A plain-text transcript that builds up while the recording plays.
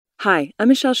Hi, I'm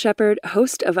Michelle Shepard,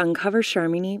 host of Uncover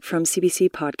Sharmini from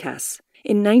CBC Podcasts.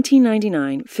 In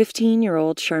 1999,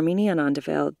 15-year-old Sharmini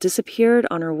Anandavale disappeared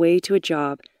on her way to a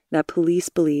job that police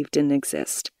believed didn't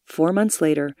exist. 4 months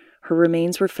later, her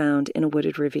remains were found in a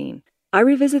wooded ravine. I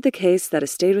revisit the case that has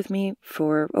stayed with me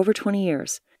for over 20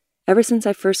 years, ever since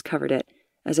I first covered it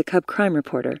as a cub crime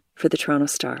reporter for the Toronto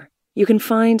Star. You can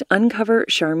find Uncover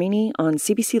Sharmini on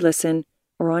CBC Listen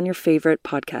or on your favorite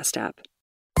podcast app.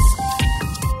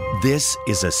 This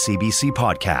is a CBC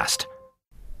podcast.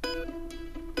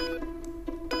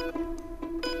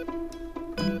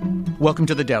 Welcome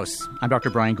to The Dose. I'm Dr.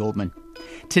 Brian Goldman.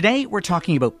 Today, we're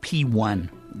talking about P1,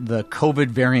 the COVID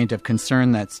variant of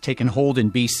concern that's taken hold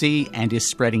in BC and is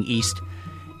spreading east,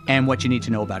 and what you need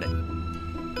to know about it.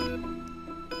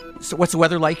 So what's the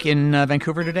weather like in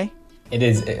Vancouver today? It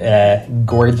is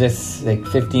gorgeous, like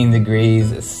 15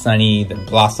 degrees, sunny, the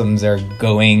blossoms are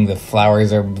going, the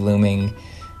flowers are blooming.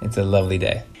 It's a lovely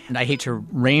day. And I hate to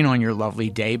rain on your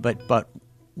lovely day, but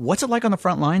what's it like on the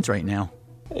front lines right now?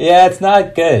 Yeah, it's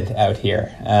not good out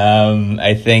here.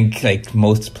 I think, like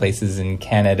most places in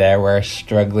Canada, we're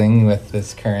struggling with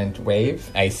this current wave.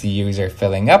 ICUs are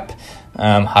filling up,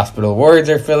 hospital wards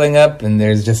are filling up, and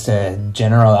there's just a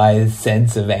generalized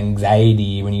sense of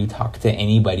anxiety when you talk to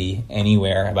anybody,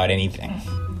 anywhere, about anything.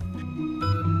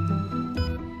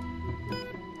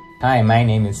 Hi, my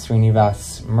name is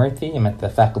Srinivas Murthy. I'm at the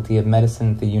Faculty of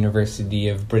Medicine at the University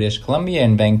of British Columbia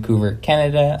in Vancouver,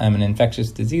 Canada. I'm an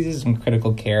infectious diseases and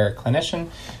critical care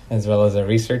clinician, as well as a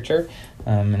researcher,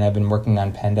 and I've been working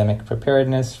on pandemic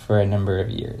preparedness for a number of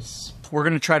years. We're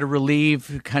going to try to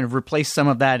replace some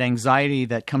of that anxiety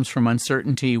that comes from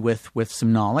uncertainty with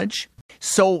some knowledge.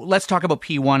 So let's talk about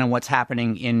P1 and what's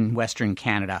happening in Western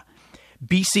Canada.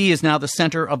 BC is now the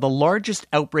center of the largest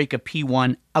outbreak of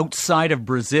P1 outside of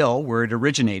Brazil, where it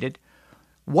originated.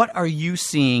 What are you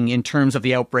seeing in terms of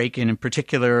the outbreak, and in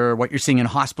particular, what you're seeing in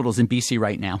hospitals in BC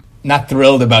right now? Not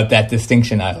thrilled about that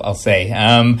distinction, I'll say.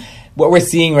 What we're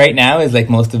seeing right now is, like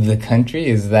most of the country,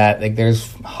 is that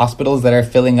there's hospitals that are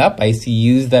filling up,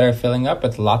 ICUs that are filling up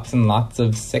with lots and lots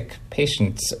of sick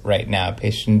patients right now.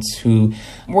 Patients who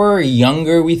were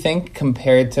younger, we think,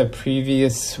 compared to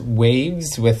previous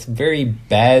waves with very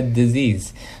bad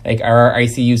disease. Are our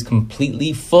ICUs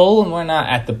completely full? We're not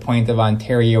at the point of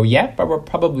Ontario yet, but we're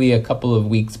probably a couple of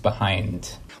weeks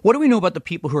behind. What do we know about the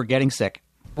people who are getting sick?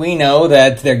 We know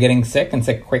that they're getting sick and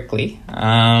sick quickly.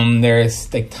 There's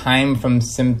time from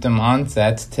symptom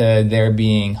onset to their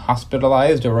being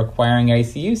hospitalized or requiring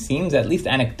ICU seems, at least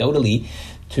anecdotally,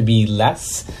 to be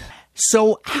less.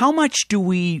 So how much can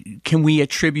we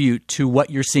attribute to what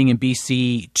you're seeing in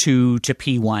BC to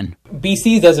P1?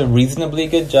 BC does a reasonably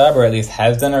good job, or at least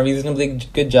has done a reasonably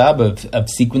good job of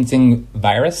sequencing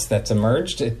virus that's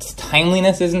emerged. Its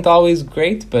timeliness isn't always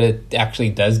great, but it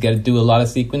actually does do a lot of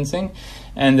sequencing.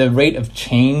 And the rate of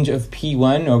change of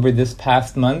P1 over this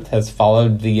past month has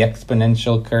followed the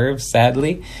exponential curve,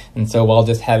 sadly. And so while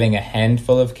just having a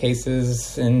handful of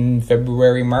cases in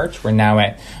February, March, we're now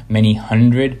at many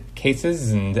hundred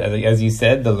cases. And as you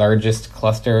said, the largest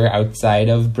cluster outside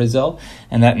of Brazil.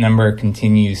 And that number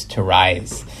continues to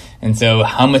rise. And so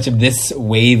how much of this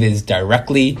wave is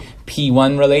directly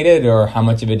P1 related, or how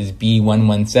much of it is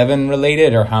B117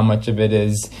 related, or how much of it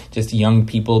is just young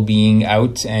people being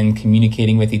out and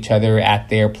communicating with each other at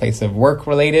their place of work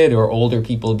related, or older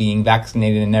people being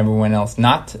vaccinated and everyone else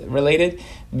not related?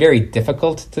 Very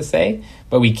difficult to say,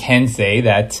 but we can say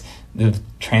that the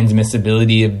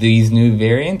transmissibility of these new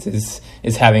variants is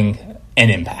having an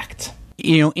impact.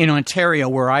 You know, in Ontario,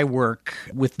 where I work,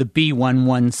 with the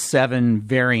B117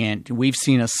 variant, we've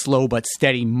seen a slow but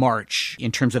steady march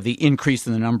in terms of the increase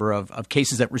in the number of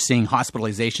cases that we're seeing,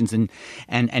 hospitalizations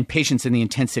and patients in the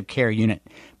intensive care unit.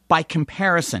 By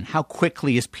comparison, how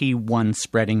quickly is P1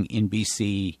 spreading in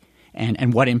BC?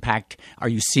 And what impact are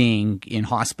you seeing in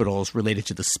hospitals related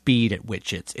to the speed at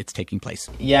which it's taking place?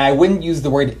 Yeah, I wouldn't use the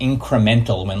word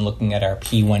incremental when looking at our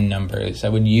P1 numbers. I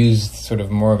would use sort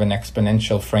of more of an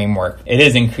exponential framework. It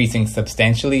is increasing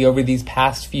substantially over these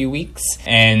past few weeks,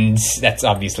 and that's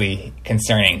obviously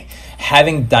concerning.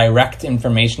 Having direct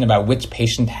information about which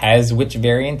patient has which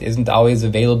variant isn't always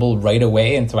available right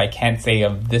away, and so I can't say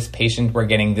of this patient we're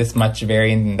getting this much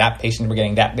variant and that patient we're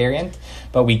getting that variant.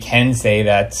 But we can say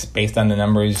that, based on the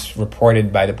numbers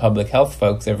reported by the public health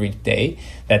folks every day,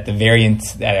 that the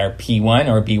variants that are P1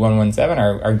 or B117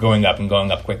 are going up and going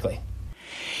up quickly.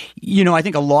 You know, I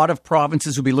think a lot of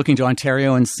provinces will be looking to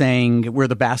Ontario and saying we're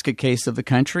the basket case of the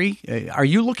country. Are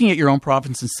you looking at your own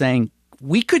province and saying,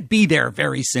 We could be there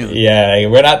very soon. Yeah,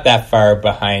 we're not that far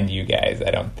behind you guys, I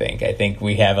don't think. I think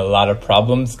we have a lot of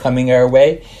problems coming our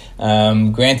way.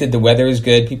 Granted, the weather is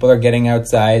good, people are getting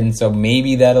outside, and so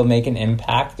maybe that'll make an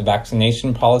impact. The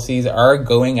vaccination policies are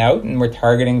going out, and we're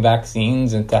targeting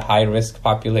vaccines into high-risk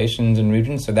populations and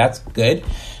regions, so that's good.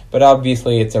 But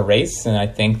obviously it's a race, and I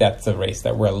think that's a race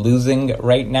that we're losing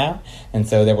right now. And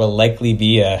so there will likely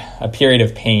be a period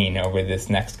of pain over this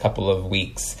next couple of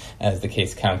weeks as the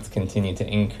case counts continue to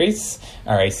increase,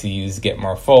 our ICUs get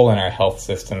more full, and our health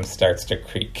system starts to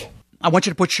creak. I want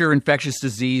you to put your infectious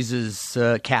diseases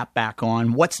cap back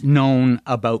on. What's known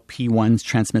about P1's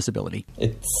transmissibility?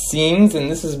 It seems, and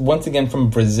this is once again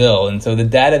from Brazil, and so the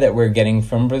data that we're getting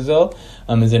from Brazil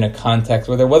is in a context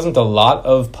where there wasn't a lot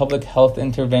of public health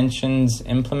interventions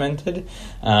implemented,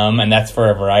 and that's for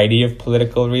a variety of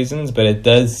political reasons, but it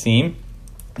does seem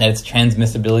that its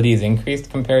transmissibility is increased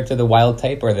compared to the wild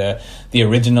type or the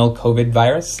original COVID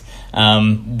virus.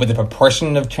 With the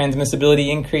proportion of transmissibility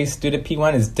increase due to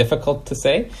P1 is difficult to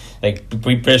say. Like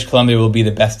British Columbia will be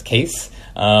the best case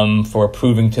for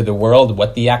proving to the world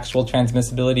what the actual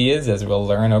transmissibility is, as we'll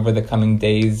learn over the coming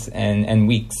days and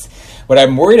weeks. What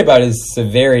I'm worried about is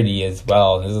severity as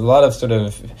well. There's a lot of sort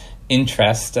of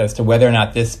interest as to whether or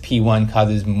not this P1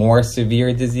 causes more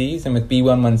severe disease. And with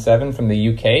B117 from the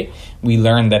UK, we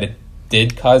learned that it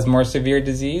did cause more severe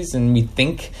disease, and we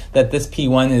think that this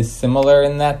P1 is similar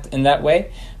in that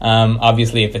way.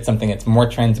 Obviously, if it's something that's more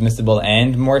transmissible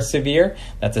and more severe,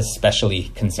 that's especially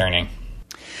concerning.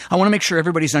 I want to make sure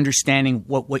everybody's understanding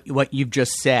what you've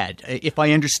just said. If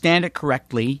I understand it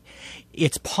correctly,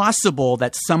 it's possible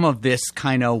that some of this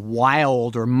kind of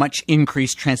wild or much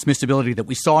increased transmissibility that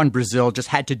we saw in Brazil just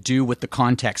had to do with the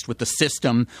context, with the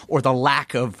system, or the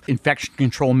lack of infection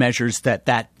control measures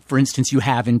that for instance, you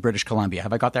have in British Columbia.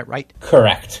 Have I got that right?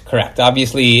 Correct.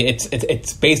 Obviously,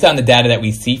 it's based on the data that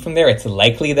we see from there. It's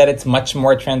likely that it's much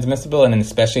more transmissible, and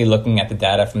especially looking at the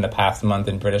data from the past month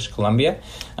in British Columbia,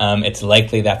 it's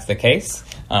likely that's the case.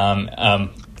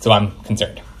 So I'm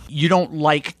concerned. You don't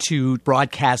like to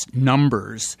broadcast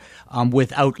numbers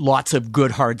without lots of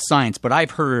good hard science, but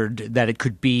I've heard that it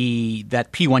could be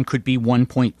that P1 could be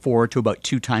 1.4 to about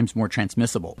 2 times more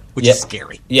transmissible, which is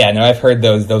scary. Yeah, no, I've heard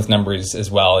those numbers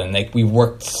as well, and we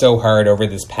worked so hard over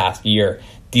this past year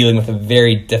dealing with a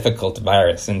very difficult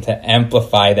virus, and to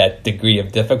amplify that degree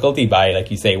of difficulty by,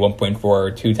 like you say, 1.4 or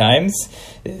 2 times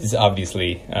is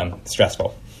obviously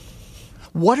stressful.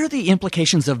 What are the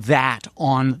implications of that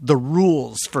on the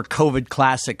rules for COVID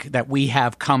Classic that we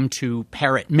have come to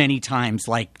parrot many times,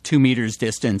 like 2 meters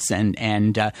distance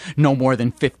and no more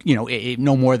than 50,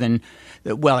 no more than,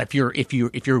 well, if you're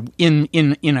in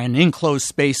an enclosed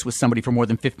space with somebody for more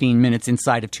than 15 minutes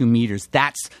inside of 2 meters,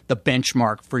 that's the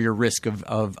benchmark for your risk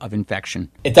of infection.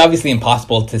 It's obviously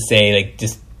impossible to say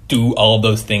just do all of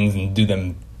those things and do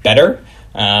them better.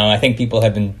 I think people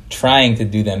have been trying to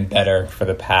do them better for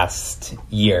the past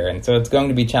year, and so it's going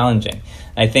to be challenging.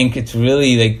 I think it's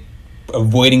really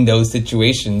avoiding those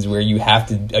situations where you have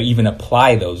to even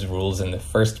apply those rules in the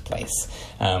first place,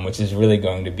 which is really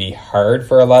going to be hard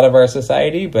for a lot of our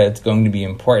society, but it's going to be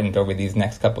important over these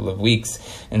next couple of weeks.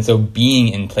 And so being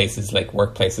in places like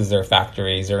workplaces or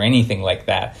factories or anything like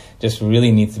that just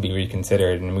really needs to be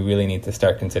reconsidered, and we really need to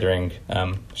start considering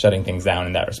shutting things down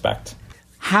in that respect.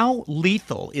 How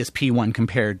lethal is P1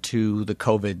 compared to the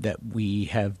COVID that we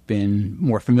have been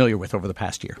more familiar with over the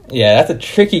past year? Yeah, that's a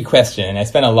tricky question. I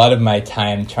spent a lot of my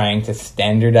time trying to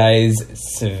standardize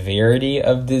severity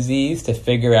of disease to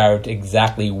figure out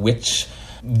exactly which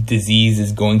disease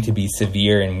is going to be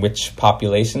severe in which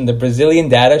population. The Brazilian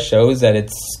data shows that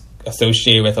it's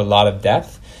associated with a lot of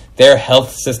death. Their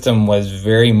health system was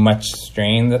very much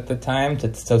strained at the time,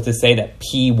 so to say that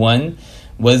P1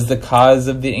 was the cause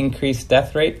of the increased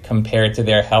death rate compared to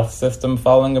their health system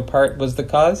falling apart was the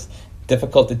cause.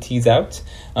 Difficult to tease out.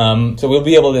 So we'll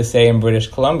be able to say in British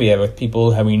Columbia, with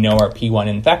people who we know are P1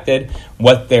 infected,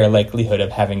 what their likelihood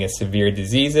of having a severe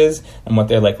disease is and what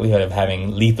their likelihood of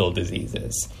having lethal disease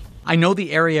is. I know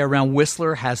the area around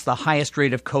Whistler has the highest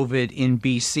rate of COVID in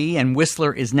BC, and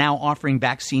Whistler is now offering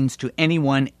vaccines to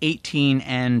anyone 18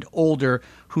 and older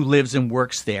who lives and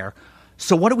works there.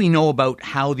 So what do we know about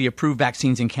how the approved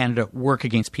vaccines in Canada work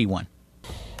against P1?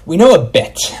 We know a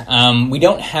bit. We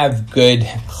don't have good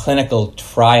clinical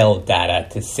trial data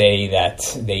to say that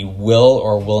they will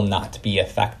or will not be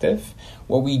effective.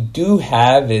 What we do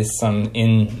have is some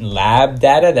in-lab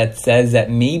data that says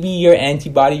that maybe your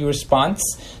antibody response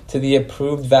to the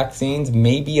approved vaccines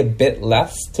may be a bit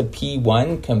less to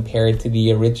P1 compared to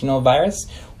the original virus.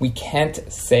 We can't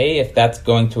say if that's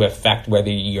going to affect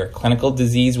whether your clinical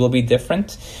disease will be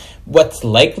different, What's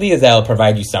likely is that it'll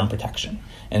provide you some protection.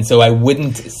 And so I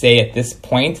wouldn't say at this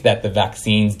point that the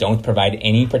vaccines don't provide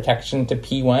any protection to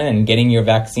P1, and getting your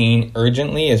vaccine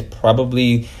urgently is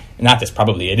probably, not just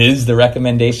probably, it is the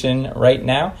recommendation right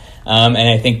now. And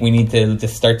I think we need to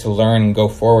just start to learn and go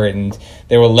forward. And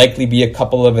there will likely be a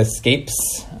couple of escapes,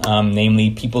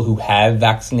 namely people who have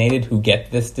vaccinated who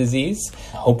get this disease.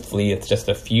 Hopefully it's just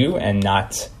a few and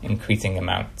not increasing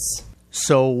amounts.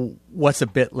 So what's a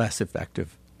bit less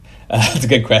effective? That's a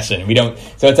good question.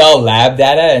 So it's all lab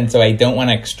data, and so I don't want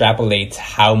to extrapolate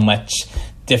how much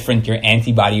different your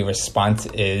antibody response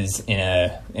is in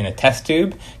a test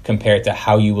tube compared to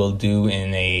how you will do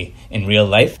in real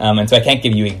life. And so I can't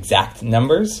give you exact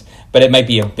numbers, but it might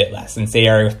be a bit less. And say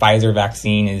our Pfizer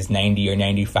vaccine is 90 or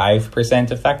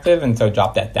 95% effective, and so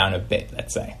drop that down a bit,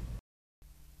 let's say.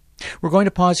 We're going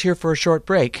to pause here for a short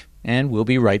break, and we'll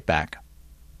be right back.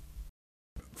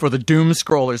 For the doom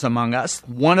scrollers among us,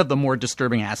 one of the more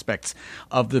disturbing aspects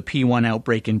of the P1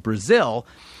 outbreak in Brazil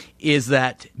is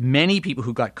that many people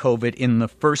who got COVID in the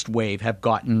first wave have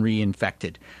gotten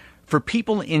reinfected. For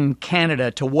people in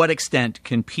Canada, to what extent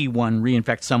can P1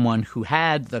 reinfect someone who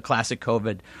had the classic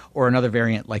COVID or another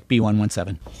variant like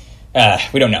B117?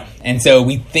 We don't know. And so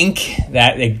we think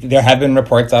that there have been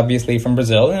reports, obviously, from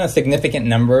Brazil, and a significant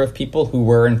number of people who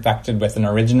were infected with an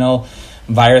original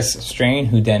virus strain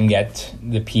who then get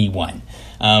the P1.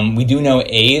 We do know,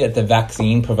 that the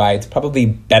vaccine provides probably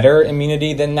better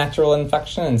immunity than natural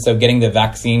infection, and so getting the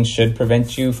vaccine should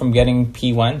prevent you from getting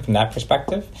P1 from that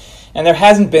perspective. And there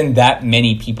hasn't been that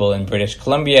many people in British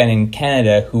Columbia and in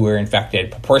Canada who were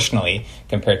infected proportionally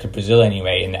compared to Brazil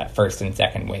anyway in that first and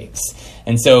second waves.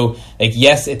 And so,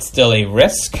 yes, it's still a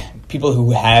risk. People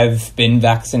who have been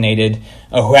vaccinated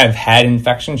or who have had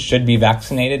infection should be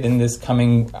vaccinated in this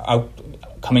coming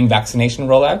vaccination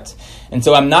rollout. And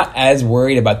so I'm not as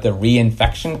worried about the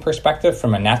reinfection perspective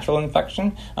from a natural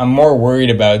infection. I'm more worried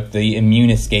about the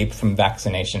immune escape from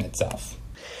vaccination itself.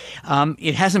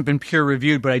 It hasn't been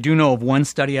peer-reviewed, but I do know of one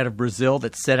study out of Brazil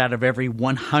that said out of every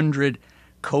 100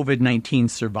 COVID-19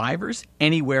 survivors,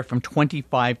 anywhere from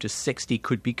 25 to 60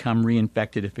 could become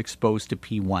reinfected if exposed to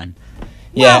P1.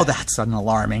 Yeah. Well, that's an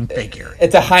alarming figure.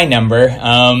 It's a high number,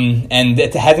 and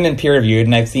it hasn't been peer-reviewed,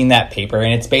 and I've seen that paper,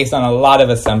 and it's based on a lot of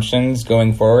assumptions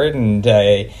going forward, and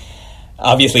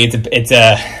obviously it's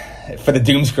for the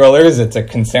doom scrollers, it's a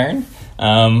concern.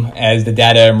 As the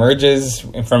data emerges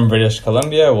from British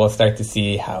Columbia, we'll start to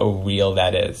see how real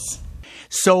that is.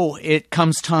 So it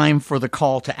comes time for the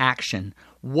call to action.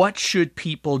 What should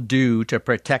people do to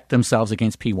protect themselves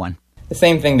against P1? The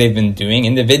same thing they've been doing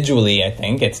individually. I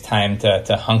think it's time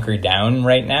to hunker down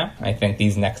right now. I think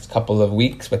these next couple of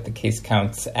weeks with the case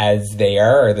counts as they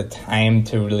are the time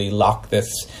to really lock this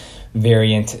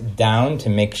variant down to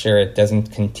make sure it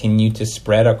doesn't continue to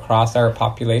spread across our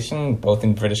population, both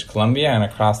in British Columbia and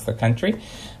across the country.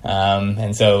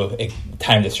 And so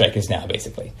time to strike is now,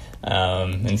 basically.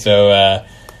 And so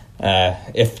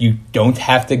if you don't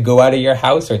have to go out of your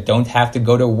house or don't have to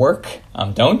go to work,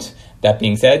 don't. That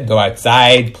being said, go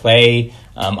outside, play,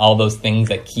 all those things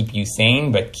that keep you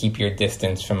sane, but keep your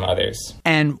distance from others.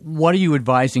 And what are you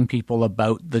advising people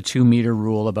about the 2-meter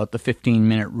rule, about the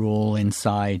 15-minute rule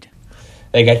inside?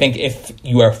 I think if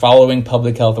you are following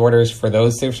public health orders for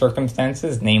those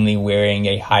circumstances, namely wearing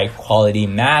a high-quality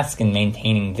mask and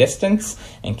maintaining distance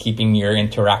and keeping your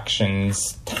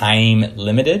interactions time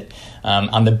limited,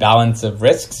 on the balance of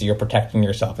risks, you're protecting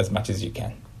yourself as much as you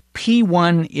can.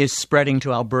 P1 is spreading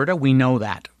to Alberta. We know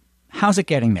that. How's it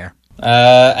getting there?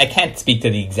 I can't speak to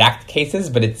the exact cases,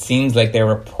 but it seems like they're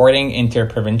reporting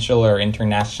interprovincial or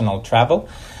international travel.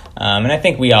 And I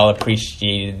think we all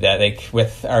appreciated that,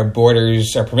 with our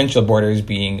borders, our provincial borders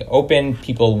being open,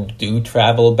 people do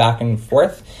travel back and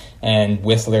forth. And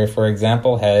Whistler, for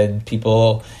example, had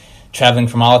people traveling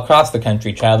from all across the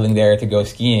country, traveling there to go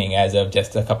skiing as of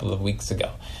just a couple of weeks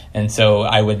ago. And so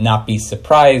I would not be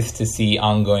surprised to see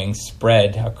ongoing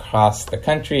spread across the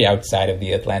country outside of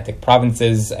the Atlantic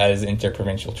provinces as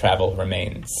interprovincial travel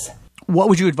remains. What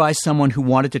would you advise someone who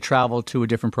wanted to travel to a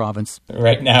different province?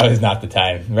 Right now is not the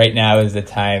time. Right now is the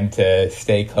time to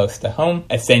stay close to home.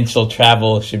 Essential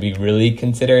travel should be really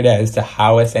considered as to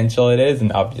how essential it is,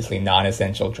 and obviously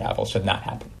non-essential travel should not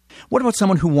happen. What about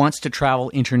someone who wants to travel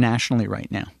internationally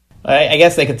right now? I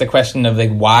guess it's a question of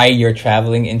why you're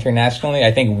traveling internationally.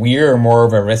 I think we're more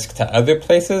of a risk to other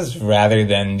places rather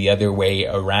than the other way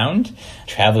around.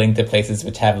 Traveling to places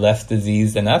which have less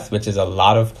disease than us, which is a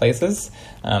lot of places,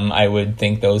 I would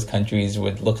think those countries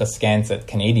would look askance at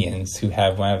Canadians who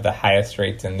have one of the highest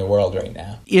rates in the world right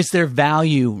now. Is there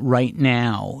value right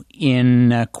now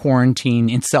in quarantine,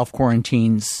 in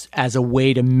self-quarantines, as a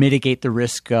way to mitigate the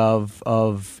risk of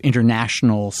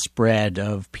international spread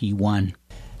of P1?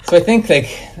 So I think,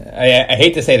 I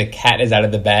hate to say the cat is out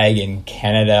of the bag in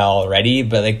Canada already,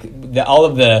 but all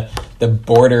of the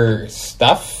border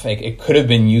stuff, it could have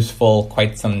been useful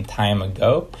quite some time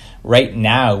ago. Right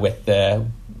now, with the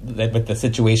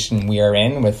situation we are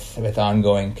in, with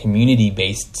ongoing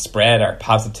community-based spread, our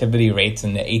positivity rates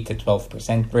in the 8 to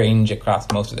 12% range across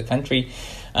most of the country,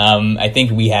 I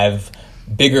think we have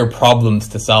bigger problems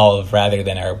to solve rather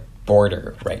than our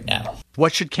border right now.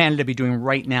 What should Canada be doing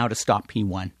right now to stop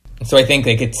P1? So I think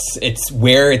it's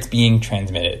where it's being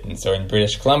transmitted. And so in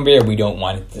British Columbia, we don't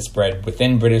want it to spread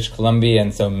within British Columbia.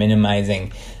 And so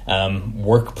minimizing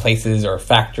workplaces or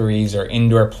factories or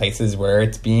indoor places where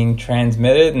it's being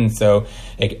transmitted. And so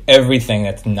everything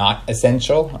that's not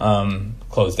essential,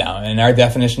 close down. And our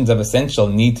definitions of essential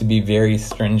need to be very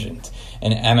stringent.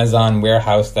 An Amazon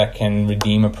warehouse that can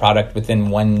redeem a product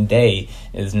within 1 day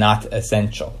is not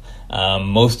essential.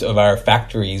 Most of our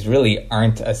factories really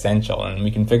aren't essential, and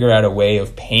we can figure out a way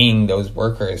of paying those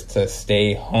workers to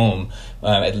stay home,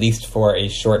 at least for a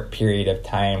short period of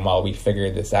time while we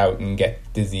figure this out and get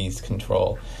disease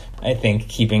control. I think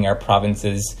keeping our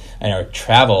provinces and our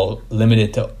travel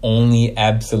limited to only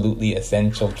absolutely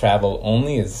essential travel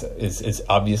only is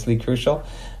obviously crucial.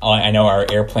 I know our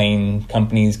airplane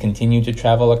companies continue to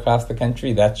travel across the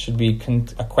country. That should be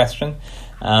a question.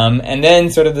 And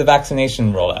then sort of the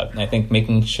vaccination rollout. And I think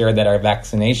making sure that our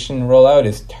vaccination rollout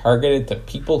is targeted to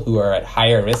people who are at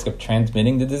higher risk of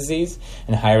transmitting the disease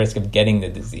and higher risk of getting the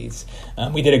disease.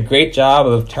 We did a great job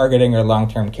of targeting our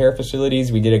long-term care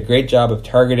facilities. We did a great job of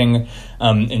targeting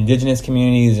Indigenous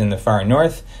communities in the far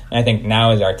north. And I think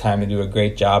now is our time to do a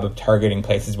great job of targeting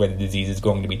places where the disease is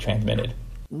going to be transmitted.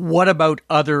 What about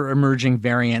other emerging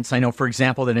variants? I know, for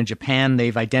example, that in Japan,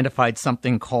 they've identified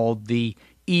something called the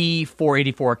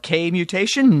E484K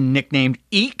mutation, nicknamed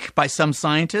EEK by some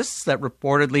scientists, that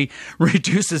reportedly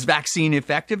reduces vaccine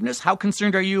effectiveness. How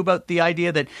concerned are you about the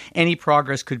idea that any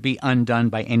progress could be undone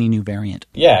by any new variant?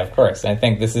 Yeah, of course. I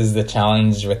think this is the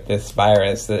challenge with this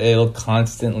virus, that it'll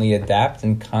constantly adapt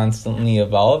and constantly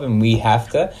evolve, and we have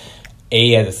to,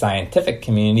 A, as a scientific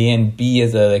community, and B,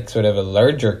 as a sort of a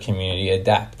larger community,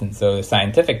 adapt. And so the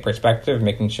scientific perspective,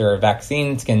 making sure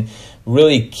vaccines can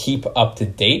really keep up to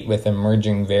date with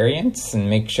emerging variants and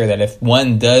make sure that if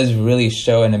one does really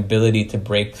show an ability to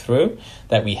break through,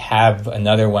 that we have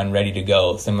another one ready to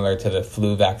go, similar to the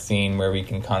flu vaccine, where we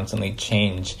can constantly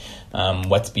change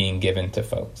what's being given to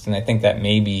folks. And I think that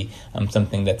may be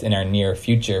something that's in our near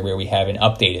future, where we have an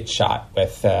updated shot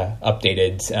with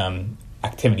updated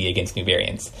activity against new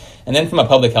variants. And then from a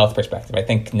public health perspective, I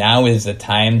think now is the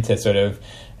time to sort of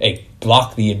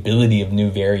block the ability of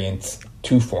new variants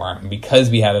to form,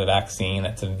 because we have a vaccine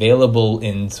that's available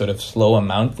in sort of slow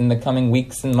amounts in the coming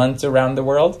weeks and months around the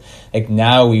world.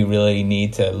 Now we really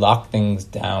need to lock things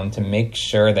down to make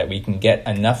sure that we can get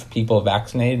enough people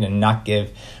vaccinated and not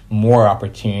give more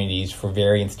opportunities for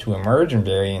variants to emerge and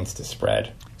variants to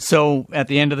spread. So at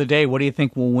the end of the day, what do you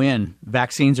think will win,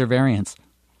 vaccines or variants?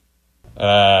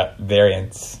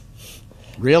 Variants.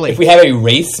 Really? If we have a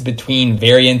race between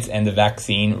variants and the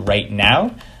vaccine right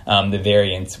now, the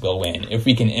variants will win. If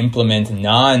we can implement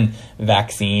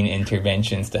non-vaccine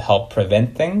interventions to help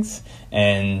prevent things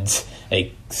and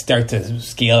start to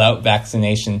scale out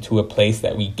vaccination to a place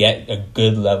that we get a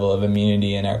good level of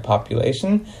immunity in our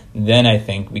population, then I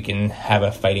think we can have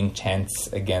a fighting chance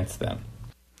against them.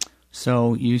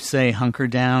 So you say hunker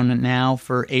down now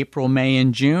for April, May,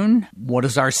 and June. What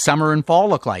does our summer and fall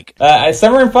look like?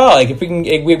 Summer and fall, if we can,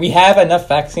 we have enough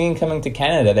vaccine coming to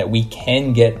Canada that we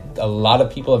can get a lot of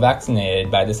people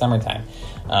vaccinated by the summertime.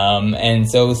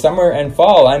 And so summer and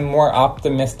fall, I'm more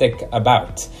optimistic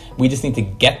about. We just need to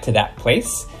get to that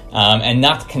place and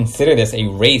not consider this a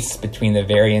race between the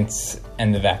variants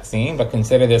and the vaccine, but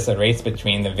consider this a race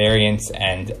between the variants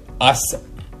and us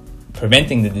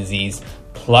preventing the disease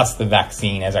plus the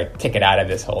vaccine as our ticket out of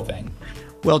this whole thing.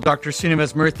 Well, Dr.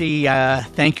 Srinivas Murthy,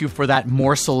 thank you for that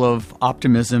morsel of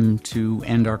optimism to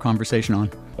end our conversation on.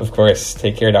 Of course.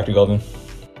 Take care, Dr. Goldman.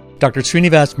 Dr.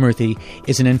 Srinivas Murthy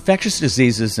is an infectious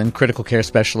diseases and critical care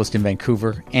specialist in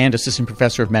Vancouver and assistant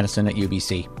professor of medicine at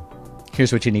UBC. Here's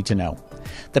here's what you need to know.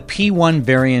 The P1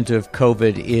 variant of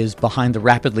COVID is behind the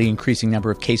rapidly increasing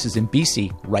number of cases in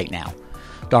BC right now.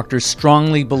 Doctors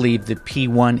strongly believe that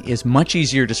P1 is much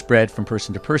easier to spread from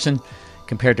person to person.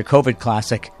 Compared to COVID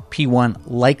Classic, P1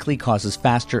 likely causes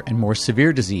faster and more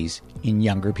severe disease in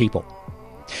younger people.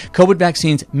 COVID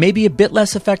vaccines may be a bit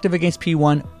less effective against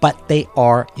P1, but they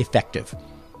are effective.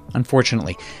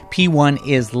 Unfortunately, P1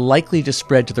 is likely to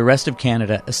spread to the rest of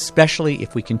Canada, especially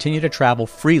if we continue to travel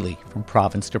freely from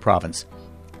province to province.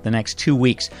 The next 2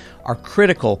 weeks are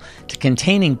critical to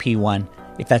containing P1,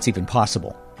 if that's even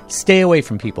possible. Stay away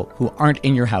from people who aren't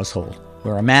in your household.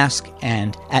 Wear a mask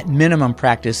and, at minimum,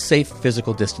 practice safe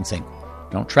physical distancing.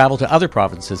 Don't travel to other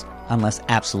provinces unless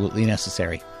absolutely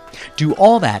necessary. Do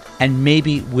all that, and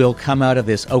maybe we'll come out of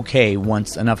this okay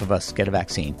once enough of us get a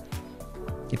vaccine.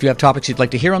 If you have topics you'd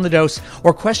like to hear on The Dose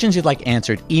or questions you'd like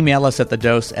answered, email us at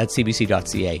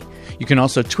thedose@cbc.ca. You can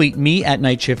also tweet me at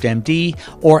NightShiftMD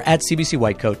or at CBC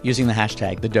Whitecoat using the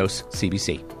hashtag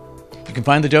TheDoseCBC. You can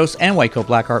find The Dose and Whitecoat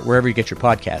Blackheart wherever you get your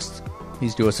podcasts.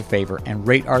 Please do us a favor and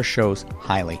rate our shows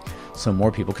highly so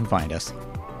more people can find us.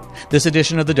 This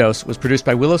edition of The Dose was produced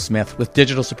by Willow Smith with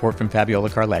digital support from Fabiola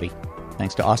Carletti.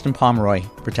 Thanks to Austin Pomeroy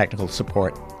for technical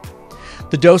support.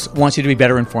 The Dose wants you to be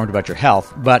better informed about your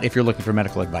health, but if you're looking for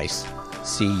medical advice,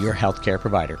 see your healthcare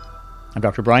provider. I'm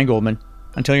Dr. Brian Goldman.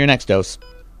 Until your next dose.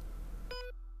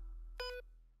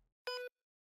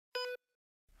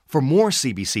 For more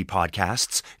CBC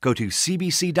podcasts, go to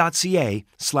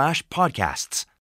cbc.ca/podcasts.